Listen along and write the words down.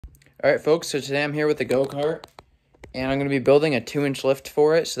All right, folks, so today I'm here with the go-kart, and I'm going to be building a 2-inch lift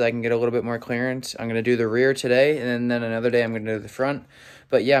for it so that I can get a little bit more clearance. I'm going to do the rear today, and then another day I'm going to do the front.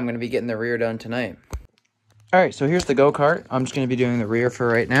 But yeah, I'm going to be getting the rear done tonight. All right, so here's the go-kart. I'm just going to be doing the rear for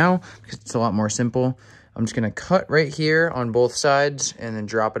right now because it's a lot more simple. I'm just going to cut right here on both sides and then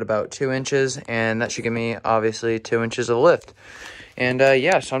drop it about 2 inches, and that should give me, obviously, 2 inches of lift. And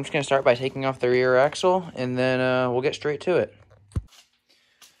yeah, so I'm just going to start by taking off the rear axle, and then we'll get straight to it.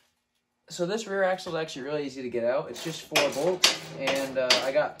 So this rear axle is actually really easy to get out. It's just 4 bolts, and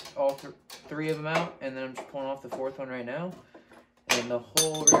I got all 3 of them out, and then I'm just pulling off the 4th one right now. And the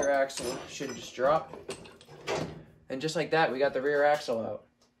whole rear axle should just drop. And just like that, we got the rear axle out.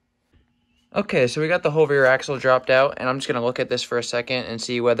 Okay, so we got the whole rear axle dropped out, and I'm just going to look at this for a second and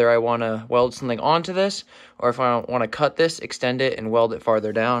see whether I want to weld something onto this, or if I want to cut this, extend it, and weld it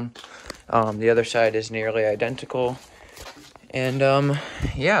farther down. The other side is nearly identical. And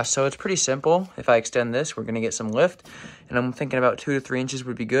yeah, so it's pretty simple. If I extend this, we're going to get some lift. And I'm thinking about 2 to 3 inches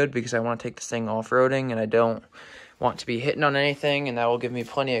would be good because I want to take this thing off-roading and I don't want to be hitting on anything, and that will give me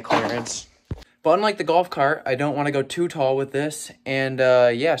plenty of clearance. But unlike the golf cart, I don't want to go too tall with this. And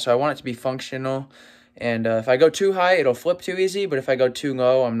yeah, so I want it to be functional. And if I go too high, it'll flip too easy. But if I go too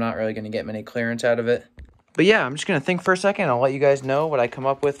low, I'm not really going to get many clearance out of it. But yeah, I'm just going to think for a second. I'll let you guys know what I come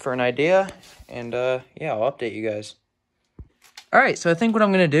up with for an idea. And yeah, I'll update you guys. All right, so I think what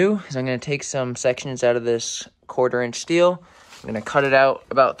I'm going to do is I'm going to take some sections out of this 1/4 inch steel. I'm going to cut it out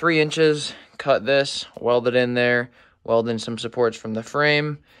about 3 inches, cut this, weld it in there, weld in some supports from the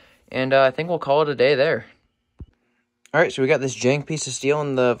frame, and I think we'll call it a day there. All right, so we got this jank piece of steel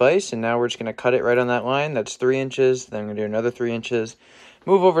in the vise, and now we're just going to cut it right on that line. That's 3 inches, then I'm going to do another 3 inches.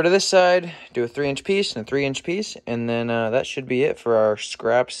 Move over to this side, do a 3-inch piece and a 3-inch piece, and then that should be it for our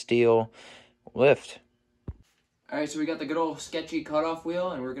scrap steel lift. All right, so we got the good old sketchy cutoff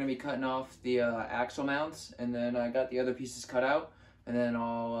wheel, and we're going to be cutting off the axle mounts, and then I got the other pieces cut out, and then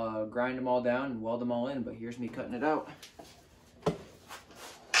I'll grind them all down and weld them all in, but here's me cutting it out.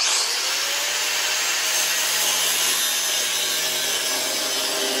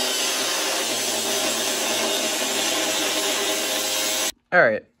 All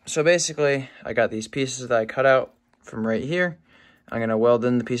right, so basically I got these pieces that I cut out from right here. I'm going to weld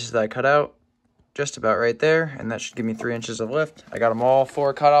in the pieces that I cut out just about right there, and that should give me 3 inches of lift. I got them all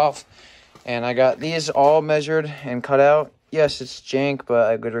 4 cut off, and I got these all measured and cut out. Yes, it's jank,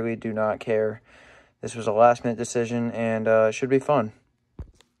 but I literally do not care. This was a last-minute decision, and it should be fun.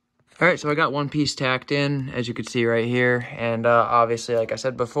 All right, so I got one piece tacked in, as you can see right here, and obviously, like I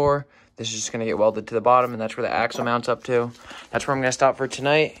said before, this is just going to get welded to the bottom, and that's where the axle mounts up to. That's where I'm going to stop for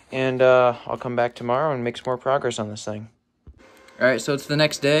tonight, and I'll come back tomorrow and make some more progress on this thing. All right, so it's the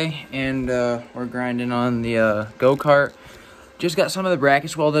next day, and we're grinding on the go-kart. Just got some of the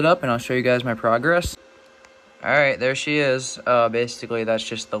brackets welded up, and I'll show you guys my progress. All right, there she is. Basically, that's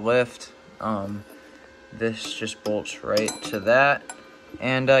just the lift. This just bolts right to that.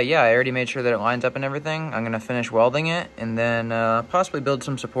 And yeah, I already made sure that it lines up and everything. I'm going to finish welding it, and then possibly build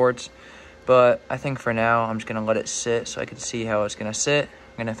some supports. But I think for now, I'm just going to let it sit so I can see how it's going to sit.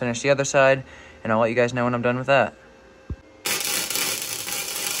 I'm going to finish the other side, and I'll let you guys know when I'm done with that.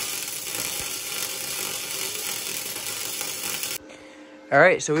 All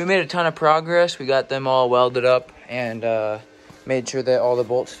right, so we made a ton of progress. We got them all welded up and made sure that all the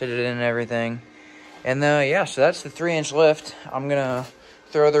bolts fitted in and everything. And yeah, so that's the 3-inch lift. I'm gonna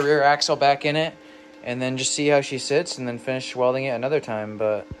throw the rear axle back in it and then just see how she sits and then finish welding it another time.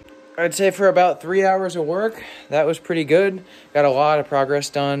 But I'd say for about 3 hours of work, that was pretty good. Got a lot of progress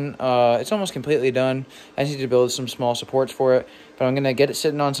done. It's almost completely done. I just need to build some small supports for it, but I'm gonna get it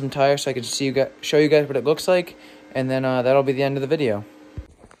sitting on some tires so I can show you guys what it looks like, and then that'll be the end of the video.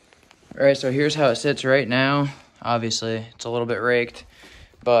 All right, so here's how it sits right now. Obviously, it's a little bit raked,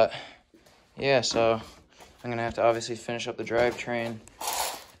 but yeah, so I'm gonna have to obviously finish up the drivetrain.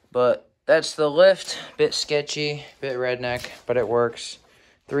 But that's the lift. Bit sketchy, bit redneck, but it works.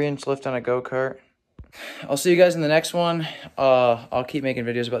 3-inch lift on a go-kart. I'll see you guys in the next one. I'll keep making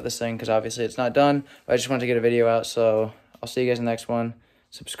videos about this thing because obviously it's not done, but I just wanted to get a video out, so I'll see you guys in the next one.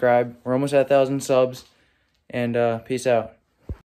 Subscribe. We're almost at 1,000 subs, and peace out.